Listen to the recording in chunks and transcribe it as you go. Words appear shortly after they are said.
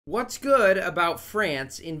What's good about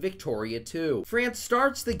France in Victoria 2? France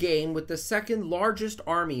starts the game with the second largest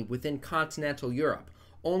army within continental Europe,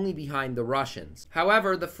 only behind the Russians.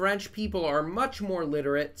 However, the French people are much more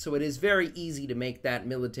literate, so it is very easy to make that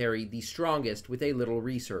military the strongest with a little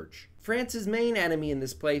research. France's main enemy in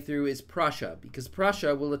this playthrough is Prussia, because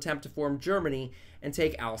Prussia will attempt to form Germany and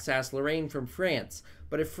take Alsace-Lorraine from France.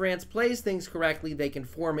 But if France plays things correctly, they can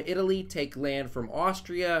form Italy, take land from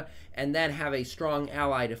Austria, and then have a strong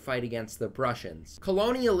ally to fight against the Prussians.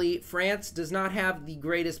 Colonially, France does not have the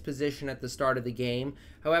greatest position at the start of the game.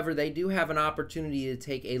 However, they do have an opportunity to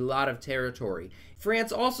take a lot of territory.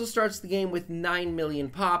 France also starts the game with 9 million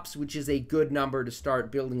pops, which is a good number to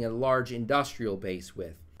start building a large industrial base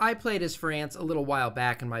with. I played as France a little while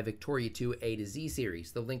back in my Victoria 2 A to Z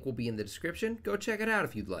series. The link will be in the description. Go check it out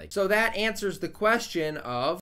if you'd like. So that answers the question of